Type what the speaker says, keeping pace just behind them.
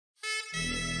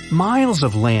miles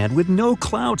of land with no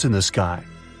clouds in the sky.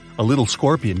 A little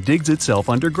scorpion digs itself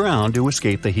underground to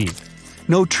escape the heat.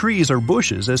 No trees or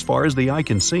bushes as far as the eye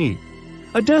can see.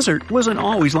 A desert wasn't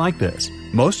always like this.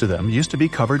 Most of them used to be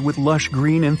covered with lush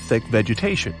green and thick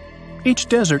vegetation. Each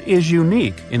desert is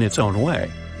unique in its own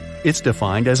way. It's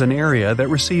defined as an area that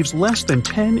receives less than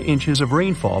 10 inches of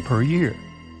rainfall per year.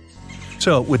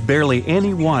 So, with barely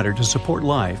any water to support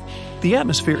life, the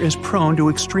atmosphere is prone to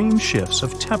extreme shifts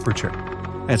of temperature.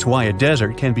 That's why a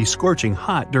desert can be scorching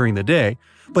hot during the day,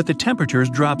 but the temperatures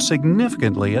drop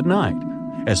significantly at night.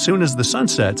 As soon as the sun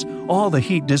sets, all the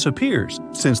heat disappears,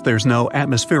 since there's no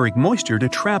atmospheric moisture to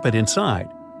trap it inside.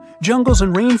 Jungles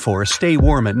and rainforests stay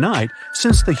warm at night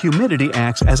since the humidity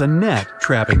acts as a net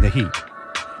trapping the heat.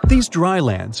 These dry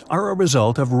lands are a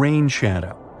result of rain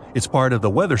shadow. It's part of the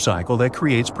weather cycle that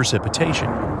creates precipitation.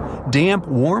 Damp,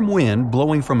 warm wind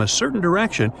blowing from a certain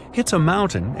direction hits a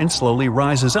mountain and slowly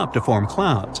rises up to form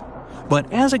clouds.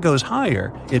 But as it goes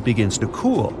higher, it begins to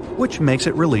cool, which makes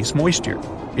it release moisture.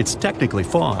 It's technically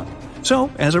fog. So,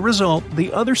 as a result,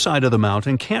 the other side of the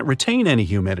mountain can't retain any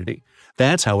humidity.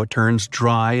 That's how it turns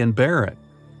dry and barren.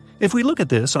 If we look at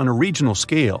this on a regional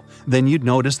scale, then you'd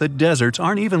notice that deserts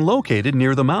aren't even located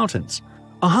near the mountains.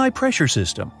 A high-pressure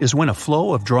system is when a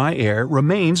flow of dry air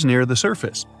remains near the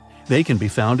surface. They can be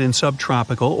found in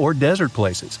subtropical or desert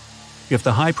places. If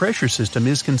the high-pressure system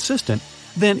is consistent,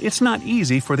 then it's not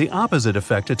easy for the opposite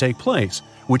effect to take place,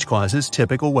 which causes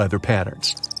typical weather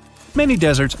patterns. Many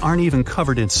deserts aren't even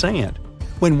covered in sand.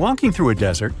 When walking through a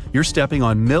desert, you're stepping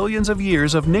on millions of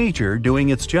years of nature doing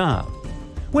its job.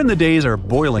 When the days are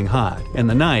boiling hot and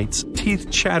the nights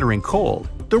teeth-chattering cold,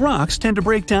 the rocks tend to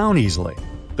break down easily.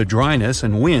 The dryness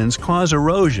and winds cause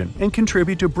erosion and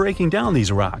contribute to breaking down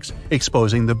these rocks,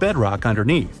 exposing the bedrock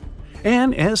underneath.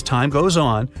 And as time goes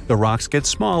on, the rocks get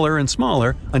smaller and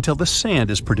smaller until the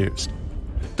sand is produced.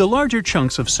 The larger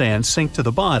chunks of sand sink to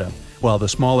the bottom, while the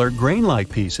smaller grain-like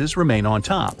pieces remain on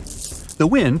top. The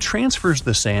wind transfers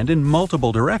the sand in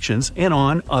multiple directions and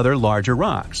on other larger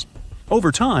rocks.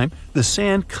 Over time, the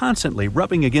sand constantly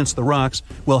rubbing against the rocks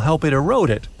will help it erode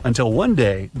it until one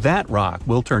day that rock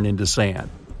will turn into sand.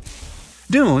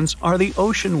 Dunes are the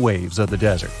ocean waves of the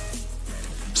desert.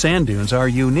 Sand dunes are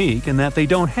unique in that they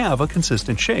don't have a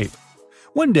consistent shape.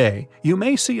 One day, you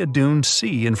may see a dune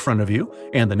sea in front of you,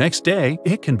 and the next day,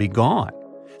 it can be gone.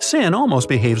 Sand almost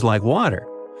behaves like water.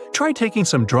 Try taking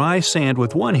some dry sand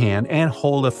with one hand and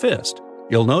hold a fist.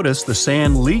 You'll notice the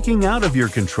sand leaking out of your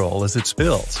control as it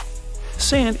spills.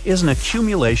 Sand is an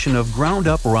accumulation of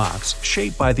ground-up rocks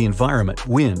shaped by the environment,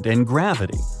 wind, and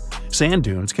gravity. Sand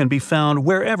dunes can be found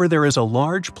wherever there is a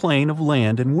large plain of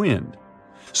land and wind.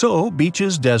 So,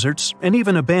 beaches, deserts, and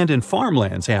even abandoned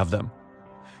farmlands have them.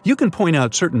 You can point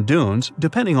out certain dunes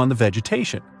depending on the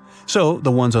vegetation. So,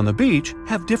 the ones on the beach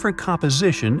have different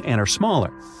composition and are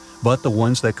smaller, but the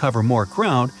ones that cover more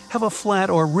ground have a flat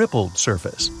or rippled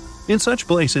surface. In such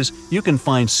places, you can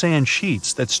find sand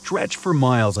sheets that stretch for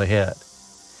miles ahead.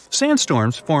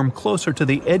 Sandstorms form closer to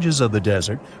the edges of the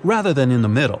desert rather than in the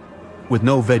middle. With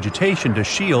no vegetation to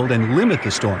shield and limit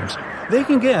the storms, they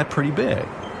can get pretty big.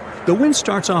 The wind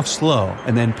starts off slow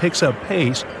and then picks up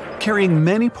pace, carrying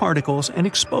many particles and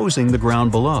exposing the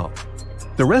ground below.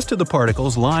 The rest of the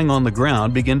particles lying on the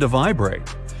ground begin to vibrate.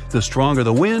 The stronger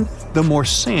the wind, the more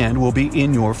sand will be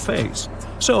in your face.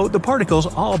 So the particles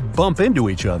all bump into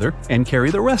each other and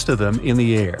carry the rest of them in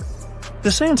the air.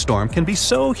 The sandstorm can be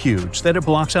so huge that it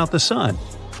blocks out the sun.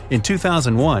 In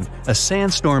 2001, a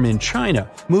sandstorm in China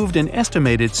moved an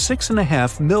estimated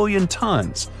 6.5 million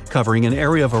tons, covering an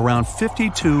area of around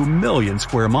 52 million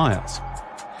square miles.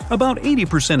 About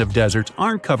 80% of deserts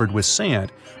aren't covered with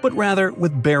sand, but rather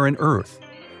with barren earth.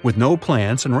 With no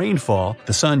plants and rainfall,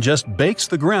 the sun just bakes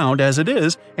the ground as it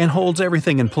is and holds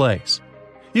everything in place.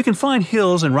 You can find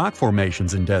hills and rock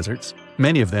formations in deserts,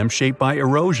 many of them shaped by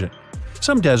erosion.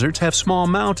 Some deserts have small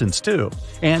mountains too,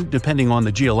 and depending on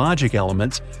the geologic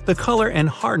elements, the color and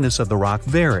hardness of the rock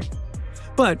vary.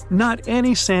 But not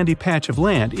any sandy patch of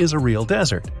land is a real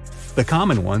desert. The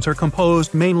common ones are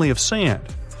composed mainly of sand.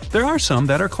 There are some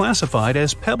that are classified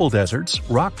as pebble deserts,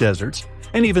 rock deserts,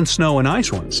 and even snow and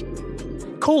ice ones.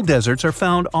 Cold deserts are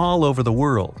found all over the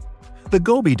world. The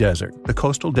Gobi Desert, the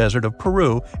coastal desert of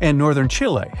Peru, and northern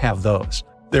Chile have those.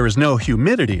 There is no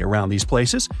humidity around these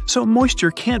places, so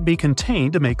moisture can't be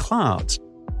contained to make clouds.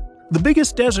 The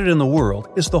biggest desert in the world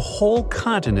is the whole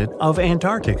continent of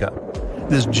Antarctica.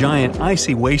 This giant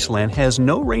icy wasteland has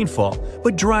no rainfall,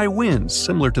 but dry winds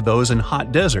similar to those in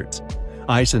hot deserts.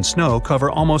 Ice and snow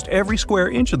cover almost every square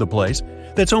inch of the place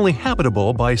that's only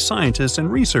habitable by scientists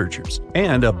and researchers,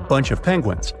 and a bunch of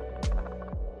penguins.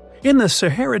 In the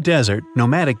Sahara Desert,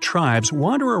 nomadic tribes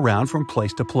wander around from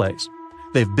place to place.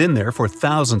 They've been there for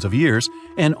thousands of years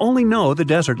and only know the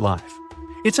desert life.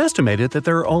 It's estimated that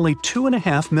there are only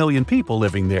 2.5 million people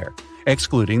living there,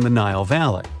 excluding the Nile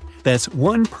Valley. That's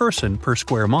 1 person per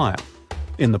square mile.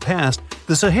 In the past,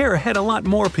 the Sahara had a lot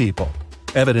more people.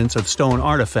 Evidence of stone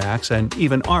artifacts and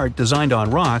even art designed on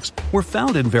rocks were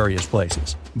found in various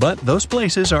places, but those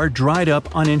places are dried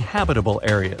up, uninhabitable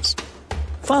areas.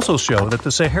 Fossils show that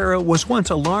the Sahara was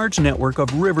once a large network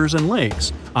of rivers and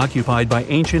lakes occupied by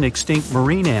ancient extinct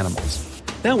marine animals.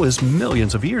 That was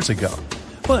millions of years ago.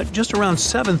 But just around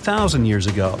 7,000 years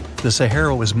ago, the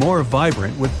Sahara was more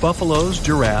vibrant with buffaloes,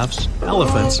 giraffes,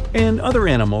 elephants, and other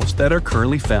animals that are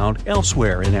currently found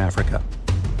elsewhere in Africa.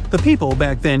 The people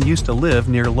back then used to live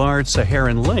near large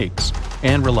Saharan lakes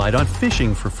and relied on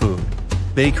fishing for food.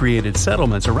 They created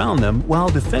settlements around them while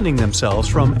defending themselves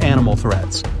from animal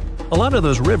threats. A lot of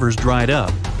those rivers dried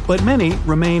up, but many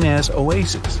remain as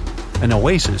oases. An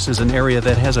oasis is an area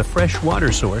that has a fresh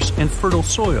water source and fertile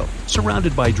soil,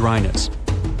 surrounded by dryness.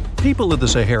 People of the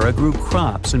Sahara grew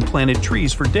crops and planted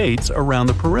trees for dates around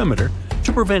the perimeter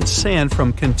to prevent sand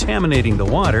from contaminating the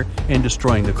water and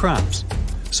destroying the crops.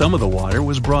 Some of the water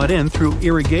was brought in through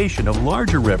irrigation of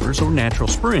larger rivers or natural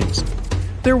springs.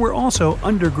 There were also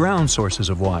underground sources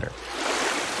of water.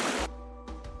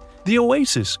 The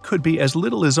oasis could be as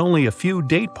little as only a few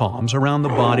date palms around the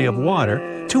body of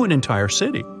water to an entire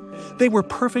city. They were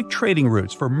perfect trading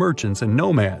routes for merchants and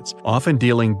nomads, often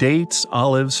dealing dates,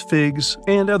 olives, figs,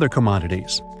 and other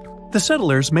commodities. The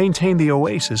settlers maintained the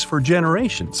oasis for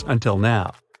generations until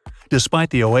now.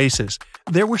 Despite the oasis,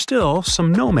 there were still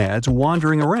some nomads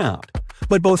wandering around,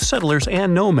 but both settlers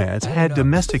and nomads had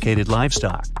domesticated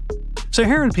livestock.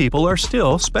 Saharan people are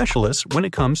still specialists when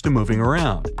it comes to moving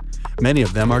around. Many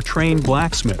of them are trained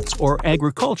blacksmiths or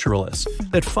agriculturalists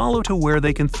that follow to where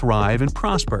they can thrive and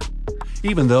prosper.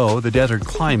 Even though the desert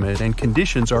climate and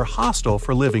conditions are hostile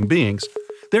for living beings,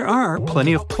 there are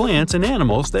plenty of plants and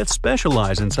animals that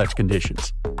specialize in such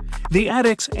conditions. The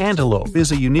Adex antelope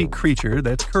is a unique creature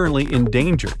that's currently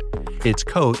endangered. Its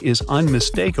coat is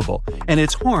unmistakable, and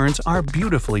its horns are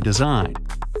beautifully designed.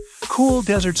 Cool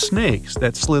desert snakes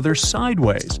that slither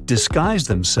sideways disguise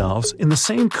themselves in the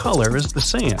same color as the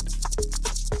sand.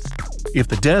 If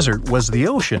the desert was the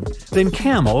ocean, then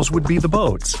camels would be the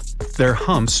boats. Their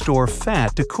humps store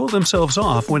fat to cool themselves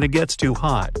off when it gets too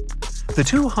hot. The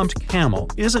two-humped camel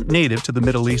isn't native to the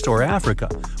Middle East or Africa,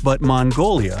 but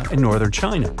Mongolia and northern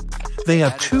China. They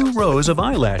have 2 rows of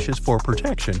eyelashes for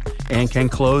protection and can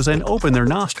close and open their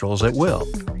nostrils at will.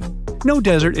 No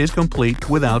desert is complete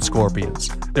without scorpions.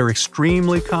 They're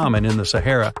extremely common in the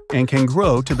Sahara and can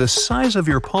grow to the size of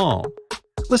your palm.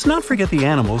 Let's not forget the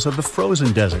animals of the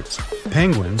frozen deserts.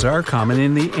 Penguins are common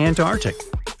in the Antarctic,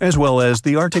 as well as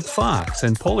the Arctic fox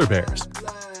and polar bears.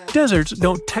 Deserts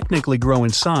don't technically grow in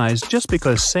size just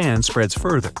because sand spreads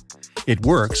further. It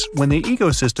works when the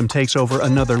ecosystem takes over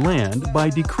another land by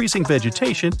decreasing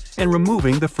vegetation and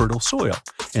removing the fertile soil,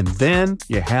 and then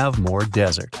you have more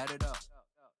desert.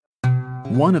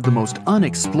 One of the most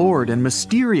unexplored and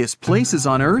mysterious places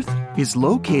on Earth is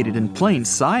located in plain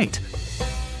sight.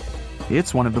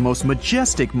 It's one of the most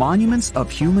majestic monuments of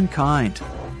humankind.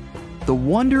 The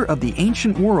wonder of the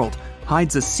ancient world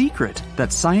hides a secret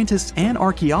that scientists and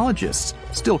archaeologists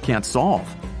still can't solve.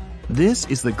 This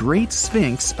is the Great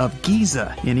Sphinx of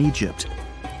Giza in Egypt.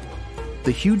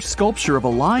 The huge sculpture of a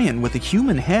lion with a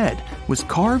human head was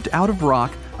carved out of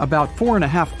rock about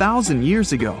 4,500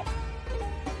 years ago.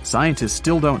 Scientists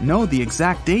still don't know the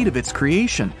exact date of its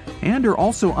creation and are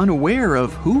also unaware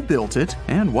of who built it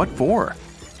and what for.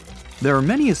 There are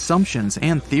many assumptions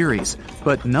and theories,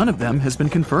 but none of them has been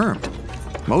confirmed.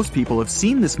 Most people have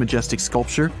seen this majestic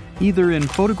sculpture either in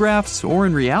photographs or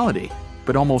in reality,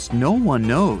 but almost no one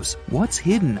knows what's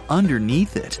hidden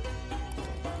underneath it.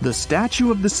 The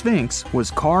statue of the Sphinx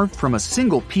was carved from a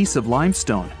single piece of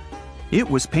limestone. It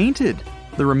was painted.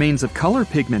 The remains of color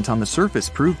pigment on the surface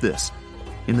prove this.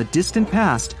 In the distant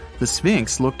past, the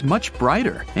Sphinx looked much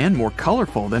brighter and more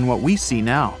colorful than what we see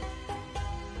now.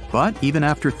 But even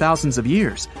after thousands of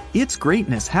years, its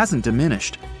greatness hasn't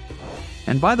diminished.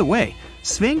 And by the way,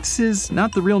 Sphinx is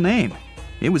not the real name.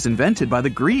 It was invented by the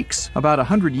Greeks about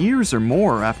 100 years or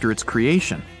more after its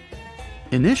creation.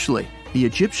 Initially, the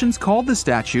Egyptians called the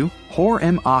statue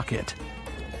Hor-em-Akhet.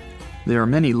 There are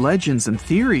many legends and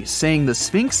theories saying the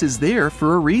Sphinx is there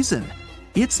for a reason.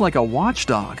 It's like a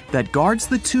watchdog that guards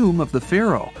the tomb of the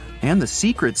pharaoh and the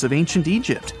secrets of ancient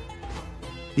Egypt.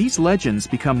 These legends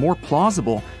become more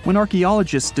plausible when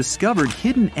archaeologists discovered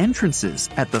hidden entrances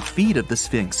at the feet of the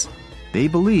Sphinx. They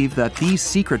believe that these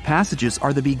secret passages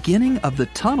are the beginning of the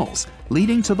tunnels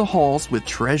leading to the halls with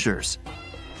treasures.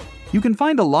 You can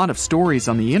find a lot of stories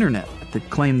on the internet that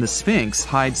claim the Sphinx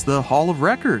hides the Hall of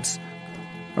Records,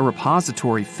 a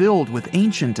repository filled with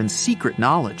ancient and secret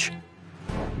knowledge.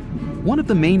 One of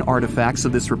the main artifacts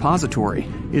of this repository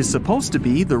is supposed to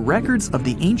be the records of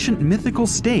the ancient mythical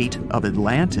state of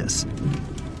Atlantis.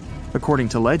 According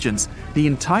to legends, the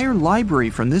entire library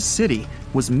from this city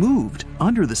was moved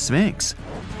under the Sphinx.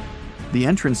 The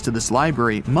entrance to this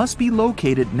library must be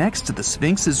located next to the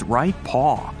Sphinx's right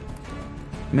paw.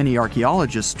 Many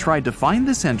archaeologists tried to find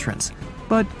this entrance,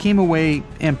 but came away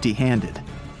empty-handed.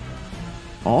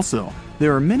 Also,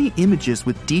 there are many images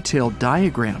with detailed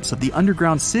diagrams of the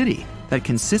underground city that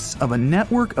consists of a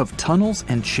network of tunnels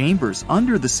and chambers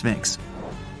under the Sphinx.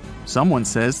 Someone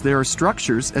says there are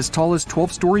structures as tall as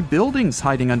 12-story buildings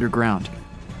hiding underground,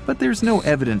 but there's no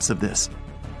evidence of this.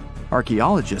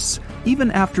 Archaeologists,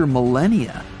 even after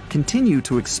millennia, continue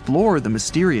to explore the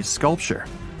mysterious sculpture.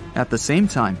 At the same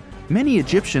time, many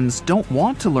Egyptians don't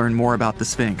want to learn more about the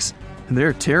Sphinx.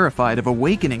 They're terrified of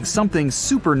awakening something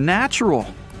supernatural.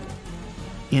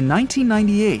 In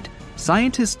 1998,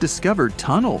 scientists discovered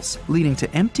tunnels leading to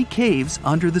empty caves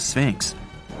under the Sphinx.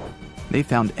 They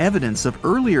found evidence of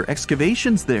earlier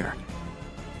excavations there.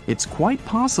 It's quite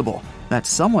possible that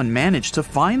someone managed to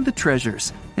find the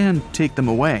treasures and take them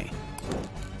away.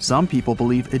 Some people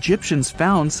believe Egyptians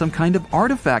found some kind of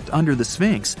artifact under the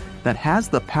Sphinx that has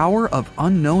the power of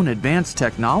unknown advanced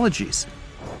technologies.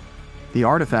 The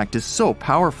artifact is so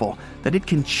powerful that it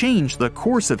can change the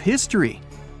course of history.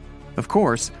 Of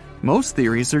course, most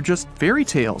theories are just fairy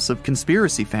tales of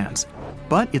conspiracy fans,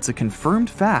 but it's a confirmed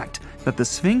fact that the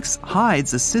Sphinx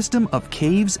hides a system of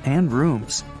caves and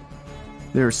rooms.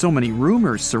 There are so many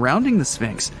rumors surrounding the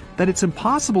Sphinx that it's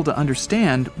impossible to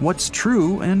understand what's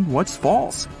true and what's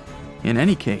false. In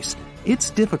any case, it's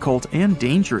difficult and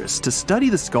dangerous to study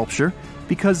the sculpture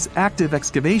because active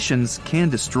excavations can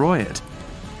destroy it.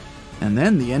 And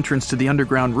then the entrance to the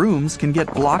underground rooms can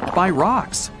get blocked by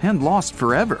rocks and lost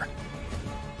forever.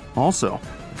 Also,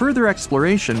 further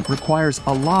exploration requires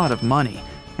a lot of money,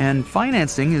 and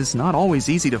financing is not always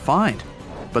easy to find.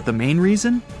 But the main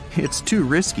reason? It's too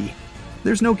risky.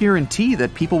 There's no guarantee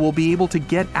that people will be able to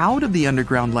get out of the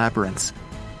underground labyrinths.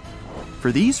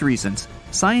 For these reasons,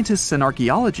 scientists and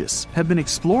archaeologists have been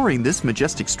exploring this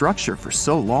majestic structure for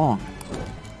so long.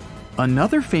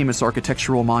 Another famous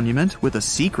architectural monument with a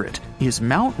secret is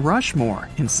Mount Rushmore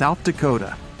in South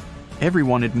Dakota.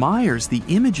 Everyone admires the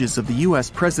images of the U.S.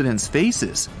 presidents'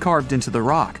 faces carved into the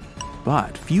rock,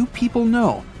 but few people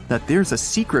know that there's a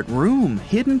secret room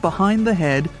hidden behind the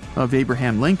head of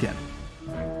Abraham Lincoln.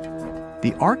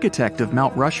 The architect of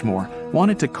Mount Rushmore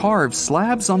wanted to carve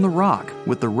slabs on the rock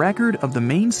with the record of the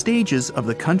main stages of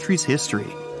the country's history.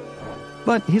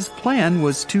 But his plan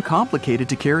was too complicated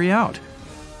to carry out.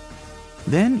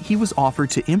 Then he was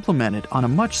offered to implement it on a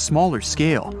much smaller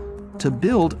scale, to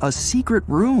build a secret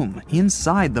room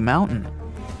inside the mountain.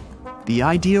 The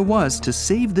idea was to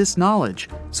save this knowledge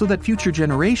so that future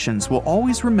generations will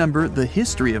always remember the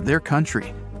history of their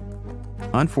country.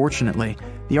 Unfortunately,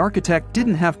 the architect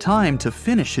didn't have time to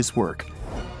finish his work.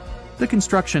 The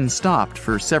construction stopped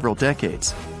for several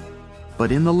decades.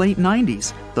 But in the late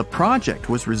 90s, the project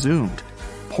was resumed.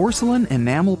 Porcelain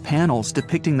enamel panels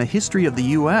depicting the history of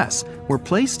the U.S. were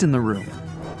placed in the room.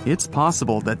 It's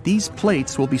possible that these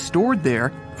plates will be stored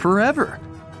there forever.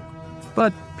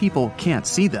 But people can't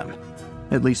see them,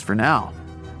 at least for now.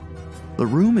 The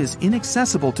room is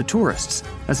inaccessible to tourists,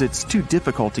 as it's too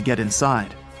difficult to get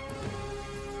inside.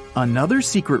 Another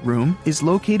secret room is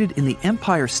located in the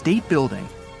Empire State Building.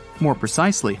 More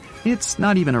precisely, it's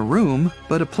not even a room,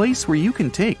 but a place where you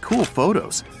can take cool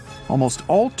photos. Almost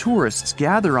all tourists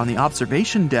gather on the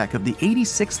observation deck of the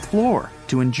 86th floor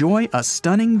to enjoy a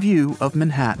stunning view of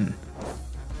Manhattan.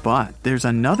 But there's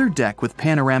another deck with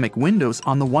panoramic windows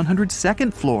on the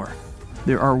 102nd floor.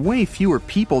 There are way fewer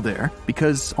people there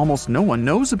because almost no one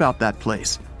knows about that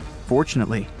place.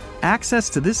 Fortunately, access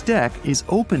to this deck is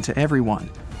open to everyone.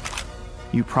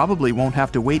 You probably won't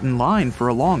have to wait in line for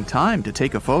a long time to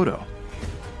take a photo.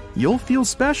 You'll feel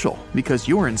special because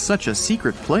you're in such a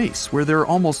secret place where there are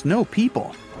almost no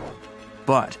people.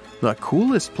 But the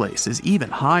coolest place is even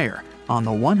higher, on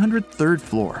the 103rd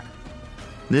floor.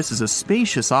 This is a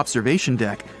spacious observation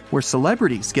deck where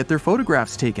celebrities get their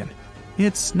photographs taken.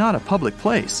 It's not a public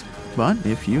place, but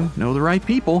if you know the right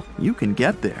people, you can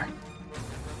get there.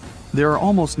 There are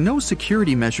almost no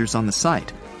security measures on the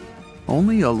site.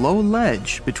 Only a low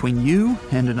ledge between you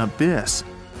and an abyss.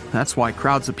 That's why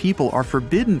crowds of people are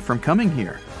forbidden from coming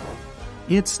here.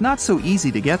 It's not so easy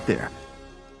to get there.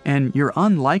 and you're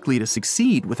unlikely to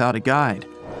succeed without a guide.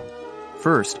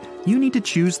 First, you need to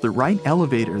choose the right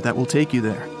elevator that will take you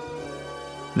there.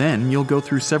 Then you'll go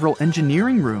through several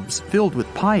engineering rooms filled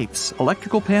with pipes,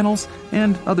 electrical panels,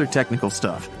 and other technical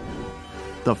stuff.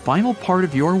 The final part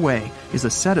of your way is a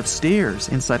set of stairs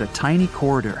inside a tiny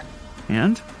corridor.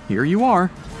 And here you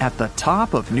are, at the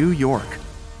top of New York.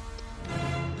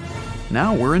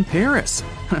 Now we're in Paris.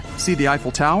 See the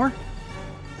Eiffel Tower?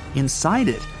 Inside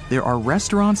it, there are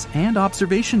restaurants and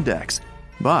observation decks.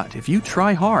 But if you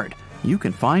try hard, you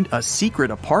can find a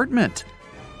secret apartment.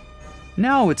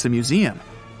 Now it's a museum,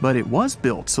 but it was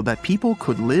built so that people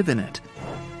could live in it.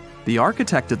 The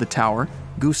architect of the tower,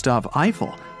 Gustav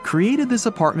Eiffel, created this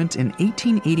apartment in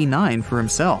 1889 for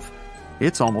himself.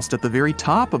 It's almost at the very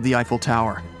top of the Eiffel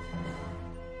Tower.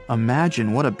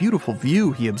 Imagine what a beautiful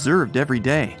view he observed every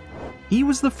day. He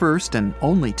was the first and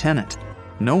only tenant.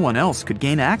 No one else could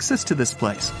gain access to this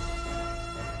place.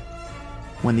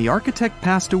 When the architect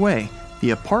passed away,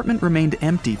 the apartment remained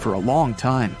empty for a long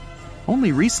time.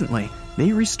 Only recently,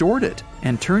 they restored it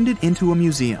and turned it into a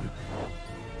museum.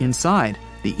 Inside,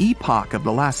 the epoch of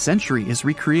the last century is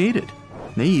recreated.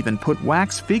 They even put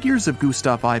wax figures of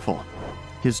Gustav Eiffel,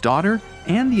 his daughter,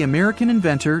 and the American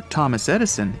inventor Thomas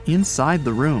Edison inside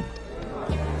the room.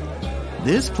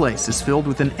 This place is filled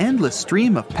with an endless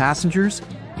stream of passengers,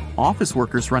 office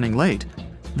workers running late,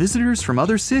 visitors from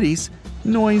other cities,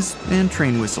 noise, and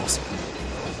train whistles.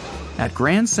 At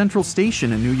Grand Central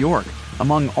Station in New York,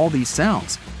 among all these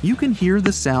sounds, you can hear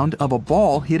the sound of a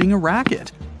ball hitting a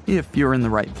racket, if you're in the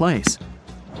right place.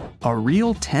 A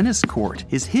real tennis court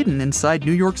is hidden inside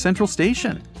New York Central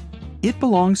Station. It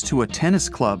belongs to a tennis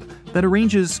club that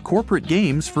arranges corporate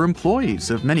games for employees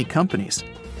of many companies.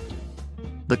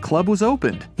 The club was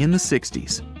opened in the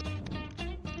 60s.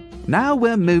 Now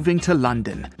we're moving to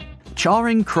London,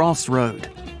 Charing Cross Road.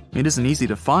 It isn't easy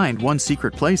to find one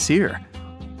secret place here.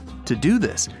 To do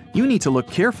this, you need to look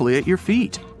carefully at your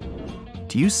feet.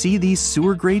 Do you see these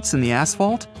sewer grates in the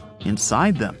asphalt?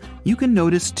 Inside them, you can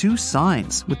notice two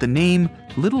signs with the name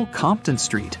Little Compton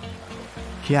Street.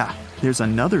 Yeah, there's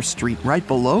another street right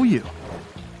below you.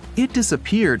 It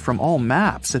disappeared from all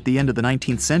maps at the end of the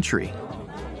 19th century.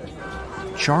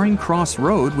 Charing Cross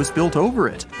Road was built over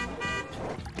it.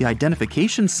 The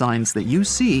identification signs that you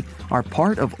see are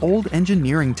part of old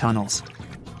engineering tunnels.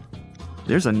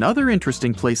 There's another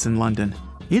interesting place in London.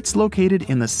 It's located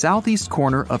in the southeast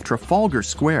corner of Trafalgar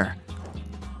Square.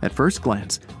 At first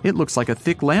glance, it looks like a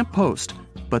thick lamppost,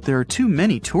 but there are too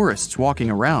many tourists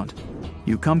walking around.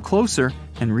 You come closer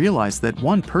and realize that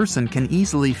one person can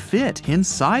easily fit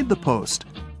inside the post.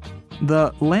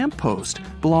 The lamppost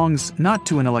belongs not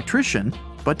to an electrician,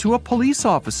 but to a police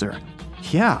officer.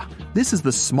 Yeah, this is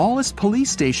the smallest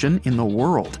police station in the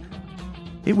world.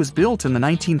 It was built in the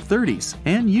 1930s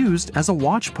and used as a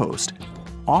watch post.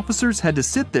 Officers had to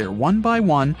sit there one by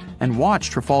one and watch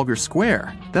Trafalgar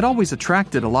Square. That always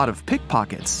attracted a lot of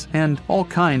pickpockets and all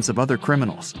kinds of other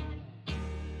criminals.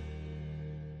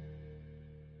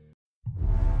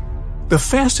 The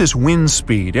fastest wind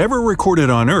speed ever recorded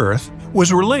on Earth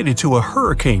was related to a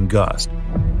hurricane gust.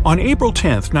 On April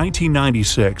 10,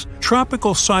 1996,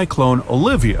 tropical cyclone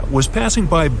Olivia was passing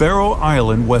by Barrow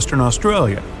Island, Western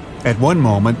Australia. At one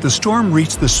moment, the storm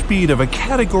reached the speed of a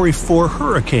Category 4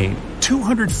 hurricane,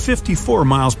 254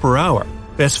 miles per hour.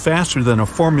 That's faster than a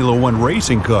Formula One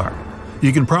racing car.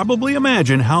 You can probably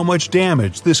imagine how much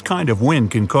damage this kind of wind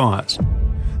can cause.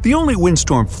 The only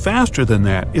windstorm faster than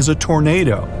that is a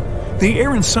tornado. The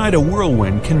air inside a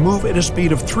whirlwind can move at a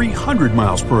speed of 300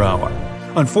 miles per hour.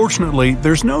 Unfortunately,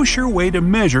 there's no sure way to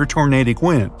measure tornadic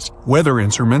winds. Weather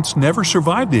instruments never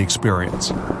survived the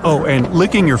experience. Oh, and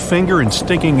licking your finger and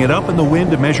sticking it up in the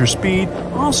wind to measure speed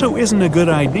also isn't a good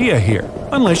idea here,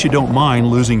 unless you don't mind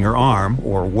losing your arm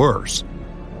or worse.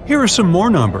 Here are some more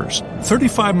numbers.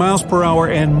 35 miles per hour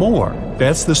and more,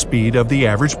 that's the speed of the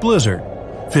average blizzard.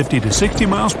 50 to 60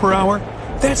 miles per hour,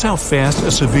 that's how fast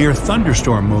a severe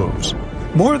thunderstorm moves.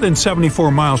 More than 74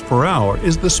 miles per hour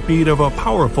is the speed of a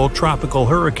powerful tropical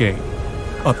hurricane.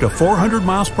 Up to 400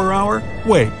 miles per hour?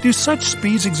 Wait, do such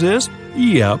speeds exist?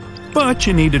 Yep, but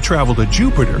you need to travel to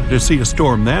Jupiter to see a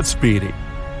storm that speedy.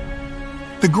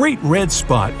 The Great Red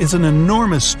Spot is an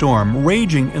enormous storm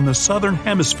raging in the southern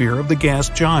hemisphere of the gas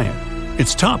giant.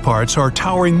 Its top parts are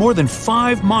towering more than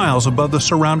 5 miles above the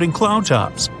surrounding cloud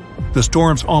tops. The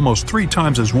storm's almost 3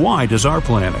 times as wide as our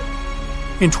planet.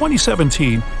 In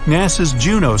 2017, NASA's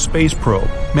Juno space probe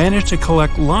managed to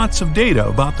collect lots of data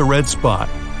about the red spot.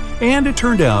 And it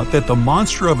turned out that the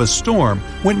monster of a storm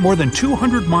went more than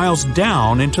 200 miles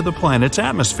down into the planet's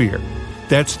atmosphere.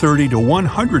 That's 30 to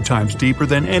 100 times deeper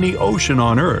than any ocean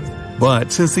on Earth.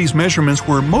 But since these measurements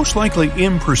were most likely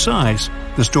imprecise,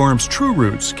 the storm's true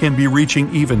roots can be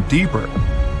reaching even deeper.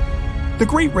 The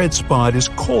Great Red Spot is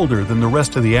colder than the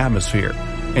rest of the atmosphere,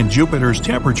 and Jupiter's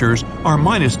temperatures are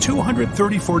minus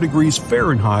 234 degrees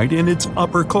Fahrenheit in its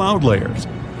upper cloud layers.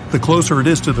 The closer it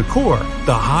is to the core,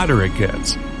 the hotter it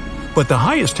gets. But the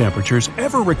highest temperatures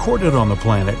ever recorded on the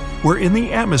planet were in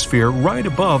the atmosphere right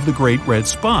above the Great Red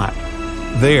Spot.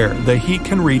 There, the heat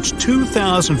can reach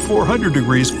 2,400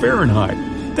 degrees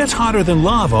Fahrenheit. That's hotter than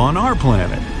lava on our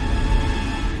planet.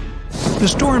 The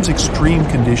storm's extreme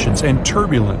conditions and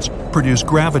turbulence produce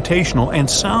gravitational and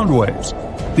sound waves.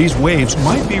 These waves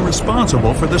might be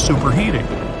responsible for the superheating.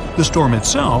 The storm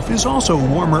itself is also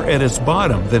warmer at its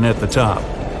bottom than at the top.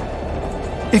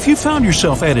 If you found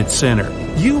yourself at its center,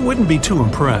 you wouldn't be too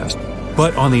impressed.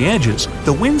 But on the edges,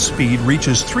 the wind speed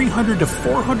reaches 300 to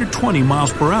 420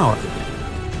 miles per hour.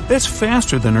 That's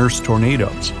faster than Earth's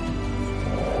tornadoes.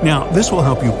 Now, this will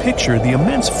help you picture the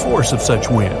immense force of such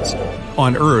winds.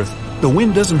 On Earth, the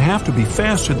wind doesn't have to be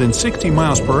faster than 60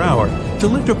 miles per hour to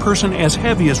lift a person as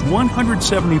heavy as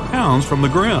 170 pounds from the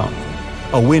ground.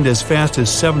 A wind as fast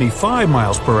as 75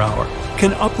 miles per hour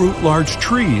can uproot large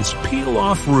trees, peel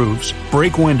off roofs,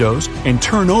 break windows, and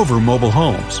turn over mobile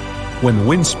homes. When the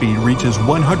wind speed reaches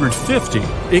 150,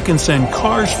 it can send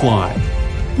cars flying.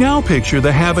 Now picture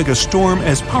the havoc a storm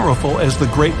as powerful as the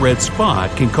Great Red Spot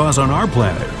can cause on our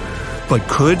planet. But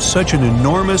could such an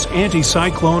enormous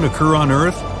anticyclone occur on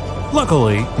Earth?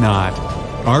 Luckily, not.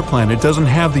 Our planet doesn't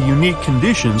have the unique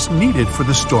conditions needed for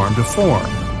the storm to form.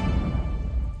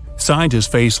 Scientists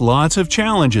faced lots of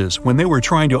challenges when they were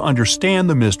trying to understand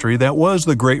the mystery that was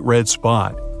the Great Red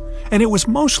Spot. And it was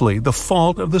mostly the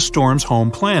fault of the storm's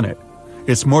home planet.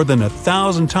 It's more than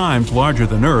 1,000 times larger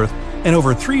than Earth and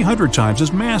over 300 times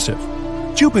as massive.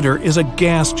 Jupiter is a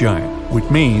gas giant, which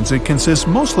means it consists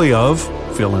mostly of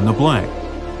fill in the blank.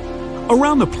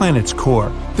 Around the planet's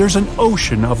core, there's an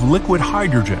ocean of liquid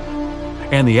hydrogen.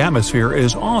 And the atmosphere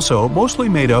is also mostly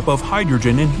made up of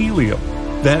hydrogen and helium.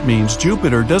 That means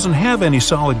Jupiter doesn't have any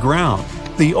solid ground,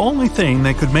 the only thing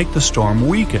that could make the storm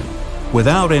weaken.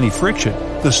 Without any friction,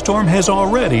 the storm has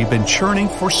already been churning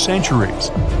for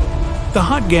centuries. The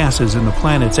hot gases in the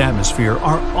planet's atmosphere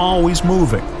are always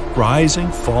moving, rising,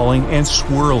 falling, and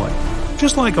swirling.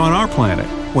 Just like on our planet,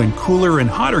 when cooler and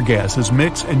hotter gases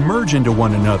mix and merge into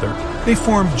one another, they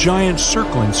form giant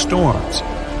circling storms.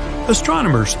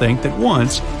 Astronomers think that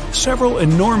once, several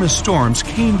enormous storms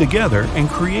came together and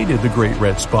created the Great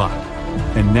Red Spot.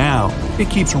 And now, it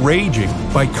keeps raging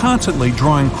by constantly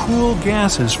drawing cool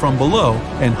gases from below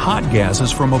and hot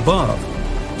gases from above.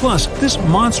 Plus, this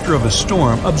monster of a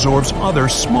storm absorbs other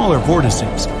smaller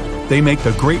vortices. They make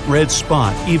the Great Red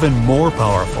Spot even more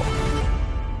powerful.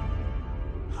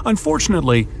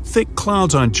 Unfortunately, thick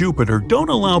clouds on Jupiter don't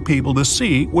allow people to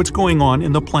see what's going on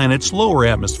in the planet's lower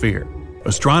atmosphere.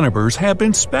 Astronomers have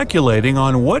been speculating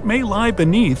on what may lie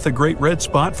beneath the Great Red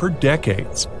Spot for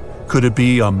decades. Could it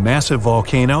be a massive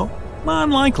volcano?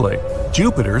 Unlikely.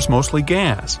 Jupiter's mostly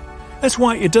gas. That's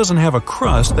why it doesn't have a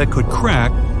crust that could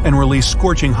crack and release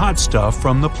scorching hot stuff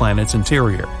from the planet's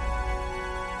interior.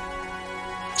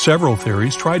 Several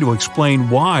theories try to explain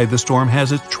why the storm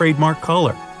has its trademark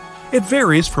color. It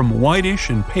varies from whitish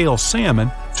and pale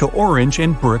salmon to orange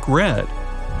and brick red.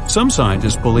 Some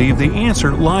scientists believe the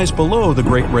answer lies below the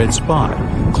Great Red Spot,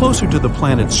 closer to the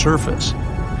planet's surface.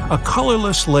 A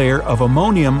colorless layer of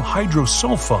ammonium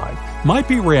hydrosulfide might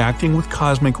be reacting with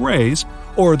cosmic rays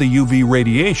or the UV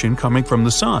radiation coming from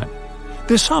the sun.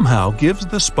 This somehow gives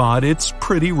the spot its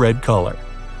pretty red color.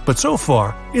 But so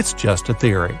far, it's just a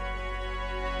theory.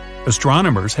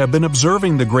 Astronomers have been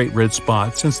observing the Great Red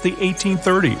Spot since the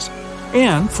 1830s,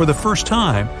 and for the first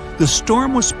time, the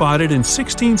storm was spotted in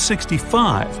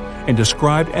 1665 and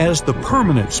described as the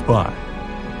permanent spot.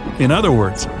 In other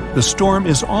words, the storm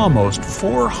is almost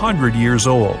 400 years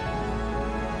old.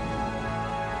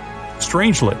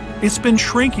 Strangely, it's been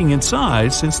shrinking in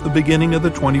size since the beginning of the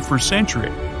 21st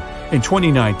century. In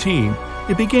 2019,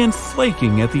 it began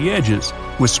flaking at the edges,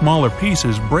 with smaller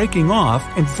pieces breaking off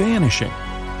and vanishing.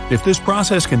 If this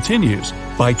process continues,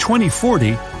 by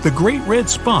 2040, the Great Red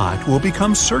Spot will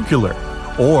become circular,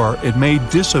 or it may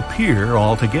disappear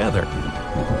altogether.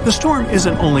 The storm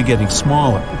isn't only getting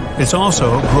smaller, it's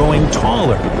also growing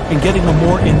taller and getting a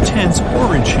more intense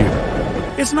orange hue.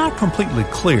 It's not completely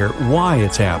clear why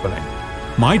it's happening.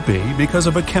 Might be because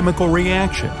of a chemical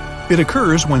reaction. It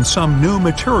occurs when some new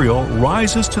material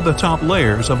rises to the top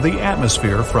layers of the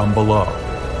atmosphere from below.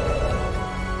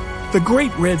 The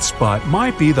Great Red Spot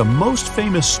might be the most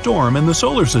famous storm in the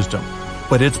solar system,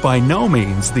 but it's by no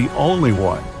means the only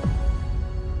one.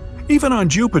 Even on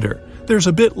Jupiter, there's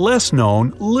a bit less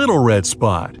known little red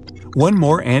spot, one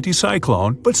more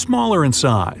anticyclone but smaller in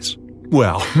size.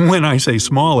 Well, when I say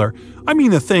smaller, I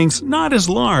mean the thing's not as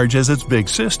large as its big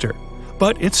sister,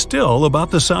 but it's still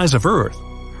about the size of Earth.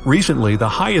 Recently, the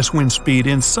highest wind speed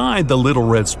inside the little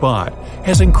red spot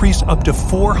has increased up to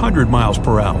 400 miles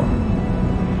per hour.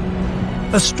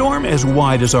 A storm as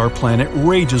wide as our planet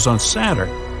rages on Saturn.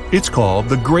 It's called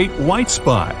the Great White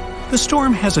Spot. The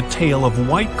storm has a tail of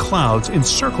white clouds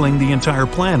encircling the entire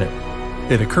planet.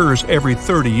 It occurs every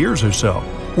 30 years or so,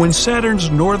 when Saturn's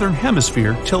northern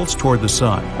hemisphere tilts toward the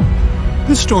Sun.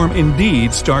 This storm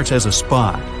indeed starts as a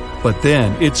spot, but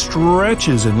then it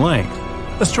stretches in length.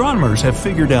 Astronomers have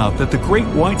figured out that the Great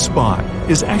White Spot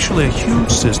is actually a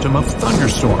huge system of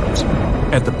thunderstorms.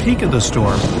 At the peak of the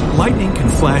storm, lightning can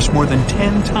flash more than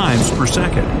 10 times per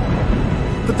second.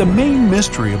 But the main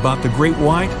mystery about the Great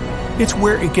White, it's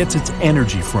where it gets its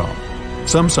energy from.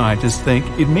 Some scientists think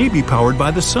it may be powered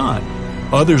by the sun.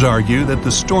 Others argue that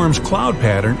the storm's cloud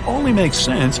pattern only makes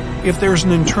sense if there's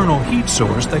an internal heat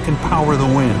source that can power the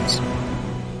winds.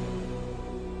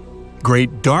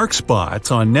 Great dark spots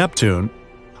on Neptune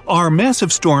are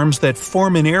massive storms that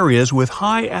form in areas with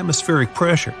high atmospheric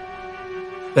pressure.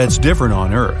 That's different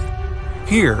on Earth.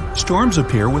 Here, storms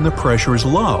appear when the pressure is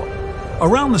low.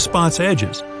 Around the spot's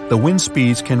edges, the wind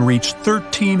speeds can reach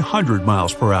 1,300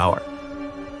 miles per hour.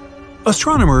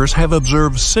 Astronomers have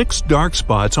observed 6 dark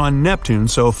spots on Neptune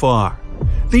so far.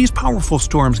 These powerful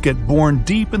storms get born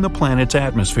deep in the planet's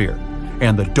atmosphere,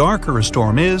 and the darker a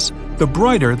storm is, the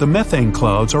brighter the methane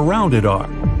clouds around it are.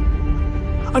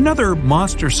 Another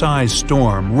monster-sized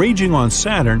storm raging on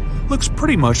Saturn looks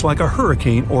pretty much like a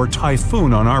hurricane or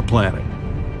typhoon on our planet.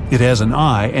 It has an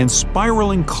eye and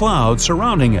spiraling clouds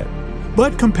surrounding it.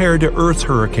 But compared to Earth's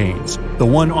hurricanes, the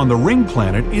one on the ring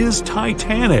planet is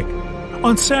titanic.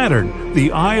 On Saturn,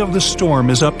 the eye of the storm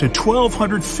is up to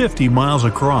 1,250 miles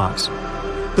across.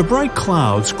 The bright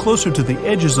clouds closer to the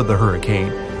edges of the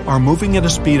hurricane are moving at a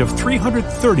speed of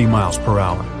 330 miles per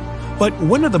hour. But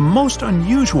one of the most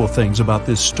unusual things about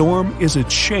this storm is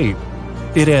its shape.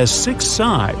 It has 6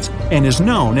 sides and is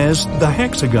known as the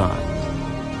hexagon.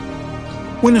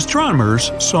 When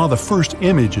astronomers saw the first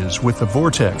images with the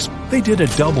vortex, they did a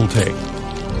double take.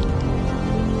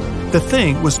 The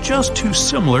thing was just too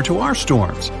similar to our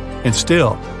storms. And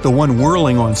still, the one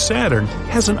whirling on Saturn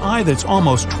has an eye that's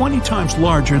almost 20 times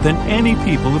larger than any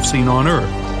people have seen on Earth.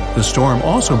 The storm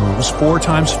also moves 4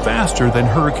 times faster than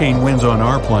hurricane winds on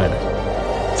our planet.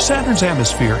 Saturn's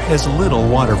atmosphere has little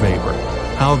water vapor.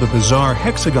 How the bizarre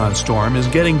hexagon storm is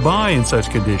getting by in such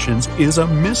conditions is a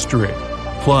mystery.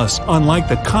 Plus, unlike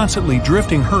the constantly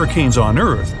drifting hurricanes on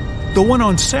Earth, the one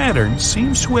on Saturn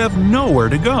seems to have nowhere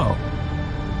to go.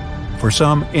 For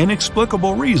some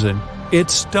inexplicable reason,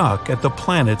 it's stuck at the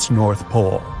planet's North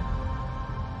Pole.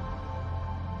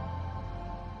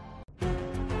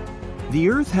 The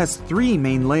Earth has 3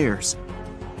 main layers.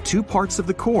 2 parts of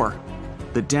the core,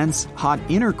 the dense, hot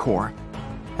inner core,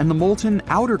 and the molten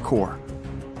outer core.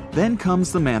 Then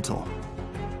comes the mantle.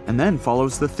 And then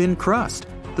follows the thin crust,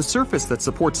 the surface that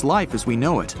supports life as we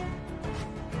know it.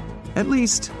 At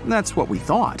least, that's what we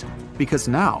thought, because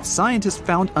now scientists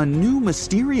found a new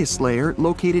mysterious layer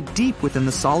located deep within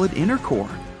the solid inner core.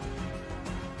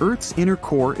 Earth's inner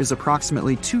core is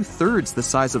approximately 2/3 the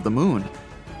size of the Moon.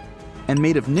 And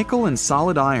made of nickel and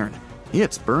solid iron,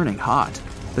 it's burning hot.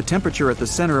 The temperature at the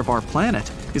center of our planet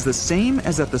is the same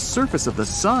as at the surface of the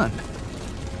Sun.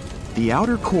 The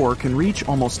outer core can reach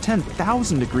almost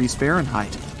 10,000 degrees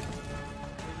Fahrenheit.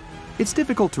 It's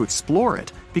difficult to explore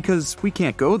it because we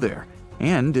can't go there,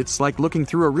 and it's like looking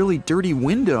through a really dirty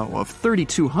window of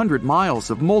 3,200 miles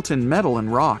of molten metal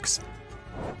and rocks.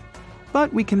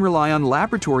 But we can rely on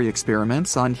laboratory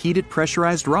experiments on heated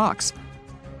pressurized rocks,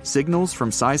 signals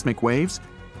from seismic waves,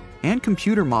 and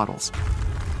computer models.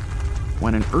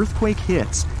 When an earthquake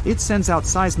hits, it sends out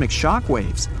seismic shock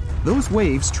waves. Those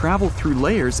waves travel through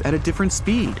layers at a different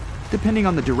speed, depending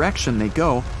on the direction they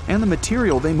go and the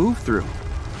material they move through.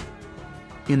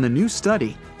 In the new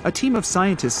study, a team of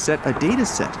scientists set a data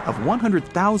set of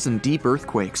 100,000 deep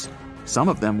earthquakes. Some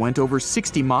of them went over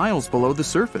 60 miles below the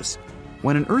surface.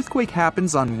 When an earthquake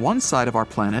happens on one side of our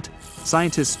planet,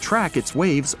 scientists track its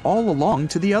waves all along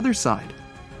to the other side.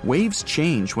 Waves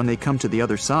change when they come to the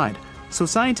other side, so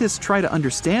scientists try to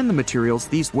understand the materials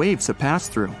these waves have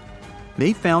passed through.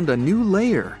 They found a new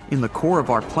layer in the core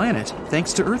of our planet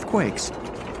thanks to earthquakes.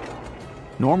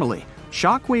 Normally,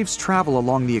 shock waves travel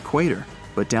along the equator,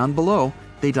 but down below,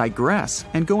 they digress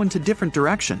and go into different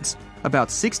directions,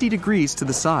 about 60 degrees to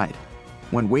the side.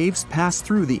 When waves pass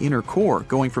through the inner core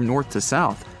going from north to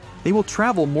south, they will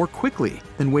travel more quickly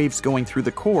than waves going through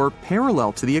the core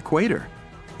parallel to the equator.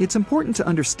 It's important to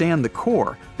understand the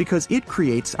core because it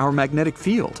creates our magnetic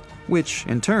field, which,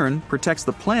 in turn, protects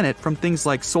the planet from things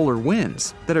like solar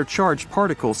winds that are charged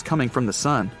particles coming from the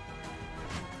sun.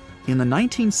 In the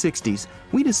 1960s,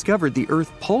 we discovered the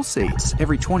Earth pulsates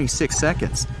every 26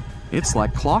 seconds. It's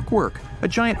like clockwork, a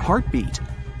giant heartbeat.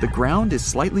 The ground is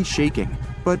slightly shaking,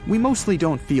 but we mostly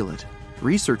don't feel it.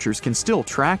 Researchers can still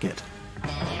track it.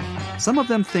 Some of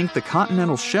them think the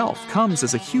continental shelf comes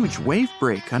as a huge wave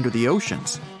break under the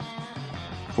oceans.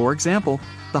 For example,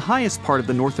 the highest part of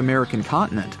the North American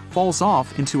continent falls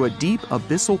off into a deep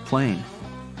abyssal plain.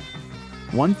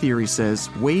 One theory says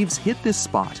waves hit this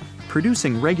spot,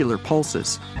 producing regular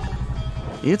pulses.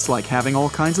 It's like having all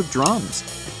kinds of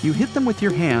drums. You hit them with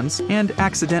your hands and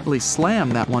accidentally slam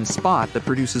that one spot that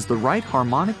produces the right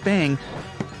harmonic bang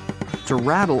to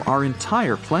rattle our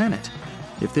entire planet.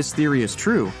 If this theory is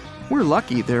true, we're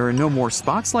lucky there are no more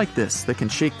spots like this that can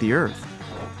shake the Earth.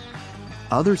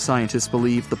 Other scientists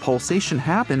believe the pulsation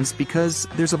happens because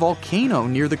there's a volcano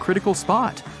near the critical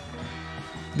spot,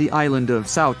 the island of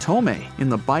Sao Tome in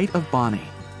the Bight of Boni.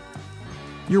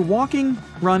 You're walking,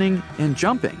 running, and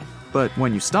jumping, but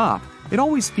when you stop, it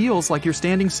always feels like you're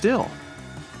standing still.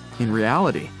 In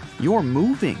reality, you're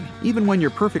moving even when you're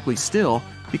perfectly still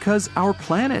because our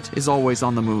planet is always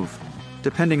on the move.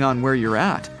 Depending on where you're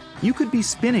at, you could be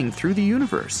spinning through the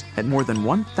universe at more than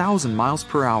 1,000 miles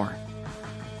per hour.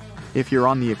 If you're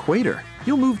on the equator,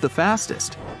 you'll move the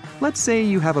fastest. Let's say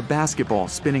you have a basketball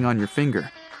spinning on your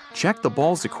finger. Check the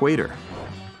ball's equator.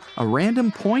 A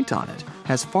random point on it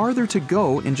has farther to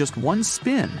go in just one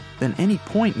spin than any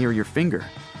point near your finger.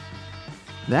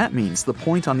 That means the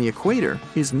point on the equator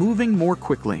is moving more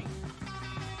quickly.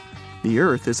 The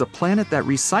Earth is a planet that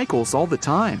recycles all the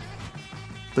time.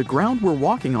 The ground we're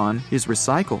walking on is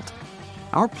recycled.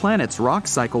 Our planet's rock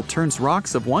cycle turns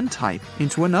rocks of one type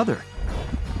into another.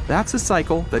 That's a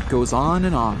cycle that goes on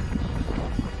and on.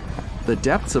 The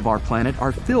depths of our planet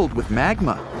are filled with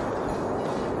magma.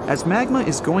 As magma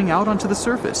is going out onto the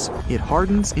surface, it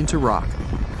hardens into rock.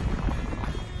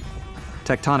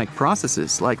 Tectonic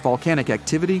processes like volcanic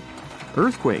activity,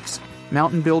 earthquakes,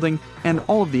 mountain building, and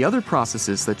all of the other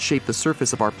processes that shape the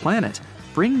surface of our planet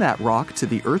bring that rock to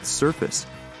the Earth's surface.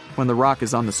 When the rock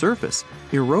is on the surface,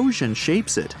 erosion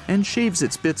shapes it and shaves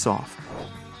its bits off.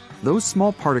 Those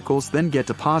small particles then get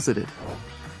deposited.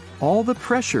 All the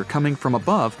pressure coming from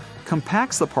above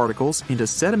compacts the particles into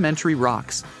sedimentary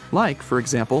rocks, like, for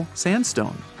example,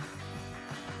 sandstone.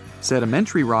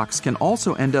 Sedimentary rocks can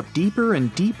also end up deeper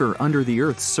and deeper under the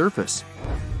Earth's surface.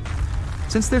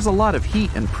 Since there's a lot of heat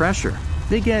and pressure,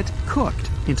 they get cooked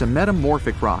into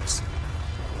metamorphic rocks.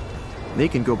 They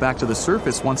can go back to the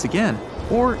surface once again,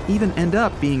 or even end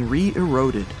up being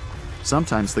re-eroded.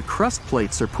 Sometimes the crust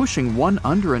plates are pushing one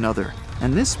under another,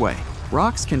 and this way,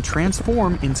 rocks can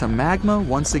transform into magma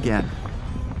once again.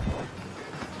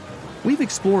 We've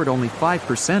explored only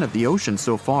 5% of the ocean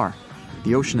so far.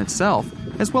 The ocean itself,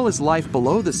 as well as life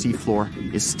below the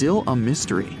seafloor, is still a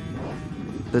mystery.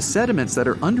 The sediments that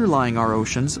are underlying our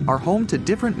oceans are home to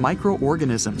different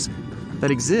microorganisms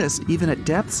that exist even at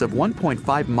depths of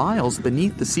 1.5 miles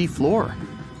beneath the seafloor.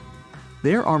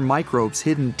 There are microbes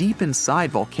hidden deep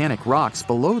inside volcanic rocks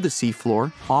below the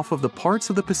seafloor off of the parts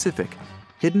of the Pacific,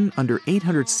 hidden under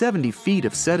 870 feet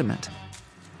of sediment.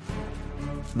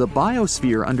 The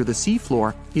biosphere under the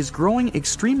seafloor is growing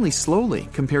extremely slowly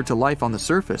compared to life on the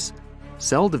surface.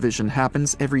 Cell division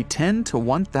happens every 10 to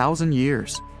 1,000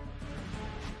 years.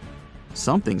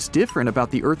 Something's different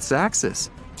about the Earth's axis.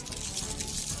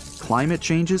 Climate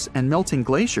changes and melting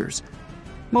glaciers,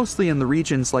 mostly in the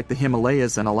regions like the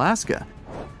Himalayas and Alaska,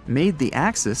 made the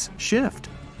axis shift.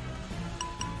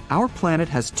 Our planet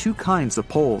has two kinds of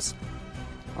poles.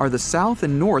 Are the south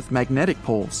and north magnetic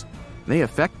poles. They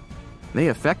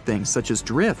affect things such as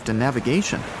drift and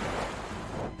navigation.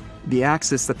 The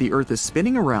axis that the Earth is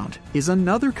spinning around is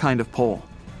another kind of pole.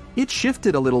 It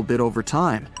shifted a little bit over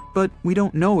time, but we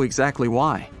don't know exactly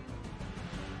why.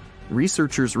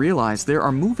 Researchers realize there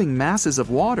are moving masses of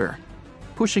water,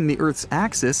 pushing the Earth's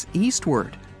axis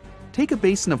eastward. Take a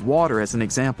basin of water as an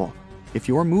example. If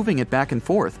you're moving it back and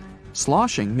forth,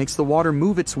 sloshing makes the water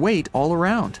move its weight all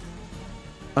around.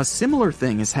 A similar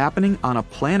thing is happening on a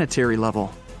planetary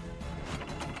level.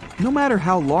 No matter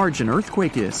how large an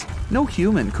earthquake is, no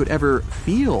human could ever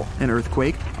feel an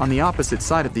earthquake on the opposite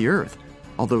side of the Earth,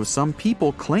 although some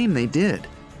people claim they did.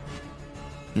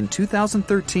 In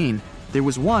 2013, there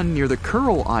was one near the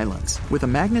Kuril Islands with a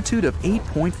magnitude of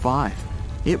 8.5.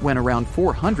 It went around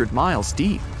 400 miles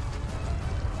deep.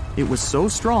 It was so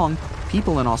strong,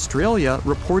 people in Australia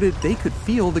reported they could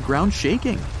feel the ground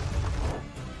shaking.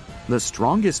 The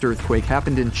strongest earthquake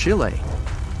happened in Chile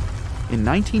in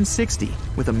 1960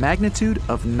 with a magnitude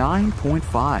of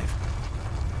 9.5.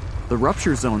 The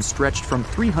rupture zone stretched from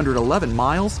 311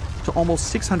 miles to almost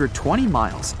 620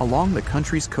 miles along the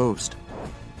country's coast.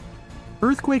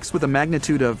 Earthquakes with a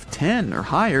magnitude of 10 or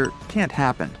higher can't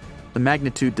happen. The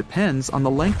magnitude depends on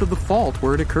the length of the fault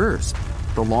where it occurs.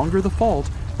 The longer the fault,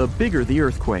 the bigger the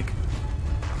earthquake.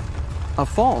 A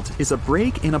fault is a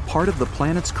break in a part of the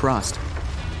planet's crust.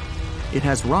 It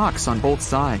has rocks on both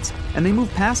sides, and they move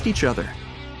past each other.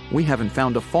 We haven't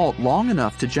found a fault long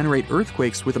enough to generate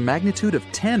earthquakes with a magnitude of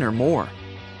 10 or more.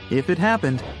 If it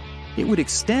happened, it would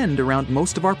extend around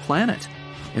most of our planet.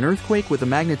 An earthquake with a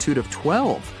magnitude of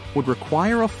 12 would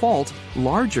require a fault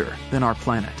larger than our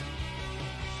planet.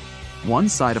 One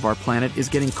side of our planet is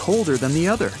getting colder than the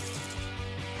other.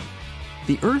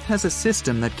 The Earth has a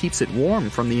system that keeps it warm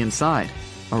from the inside,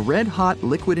 a red-hot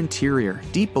liquid interior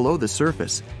deep below the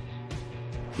surface.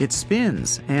 It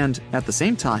spins and, at the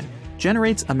same time,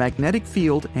 generates a magnetic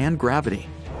field and gravity.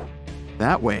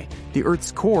 That way, the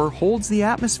Earth's core holds the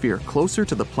atmosphere closer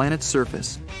to the planet's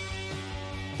surface.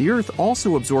 The Earth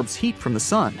also absorbs heat from the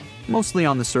Sun, mostly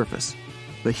on the surface.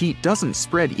 The heat doesn't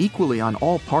spread equally on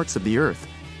all parts of the Earth.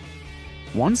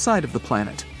 One side of the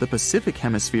planet, the Pacific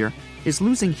Hemisphere, is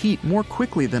losing heat more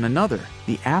quickly than another,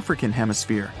 the African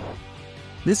Hemisphere.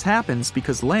 This happens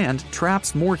because land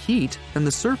traps more heat than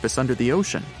the surface under the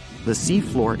ocean. The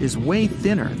seafloor is way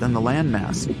thinner than the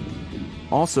landmass.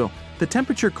 Also, the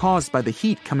temperature caused by the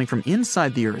heat coming from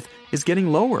inside the Earth is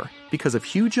getting lower because of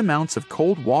huge amounts of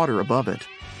cold water above it.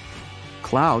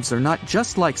 Clouds are not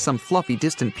just like some fluffy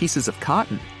distant pieces of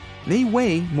cotton. They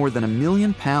weigh more than 1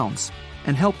 million pounds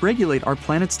and help regulate our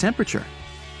planet's temperature.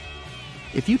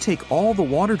 If you take all the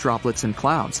water droplets in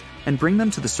clouds and bring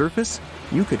them to the surface,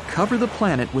 you could cover the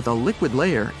planet with a liquid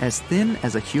layer as thin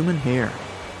as a human hair.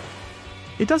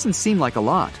 It doesn't seem like a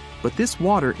lot, but this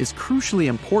water is crucially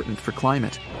important for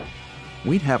climate.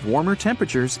 We'd have warmer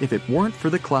temperatures if it weren't for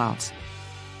the clouds.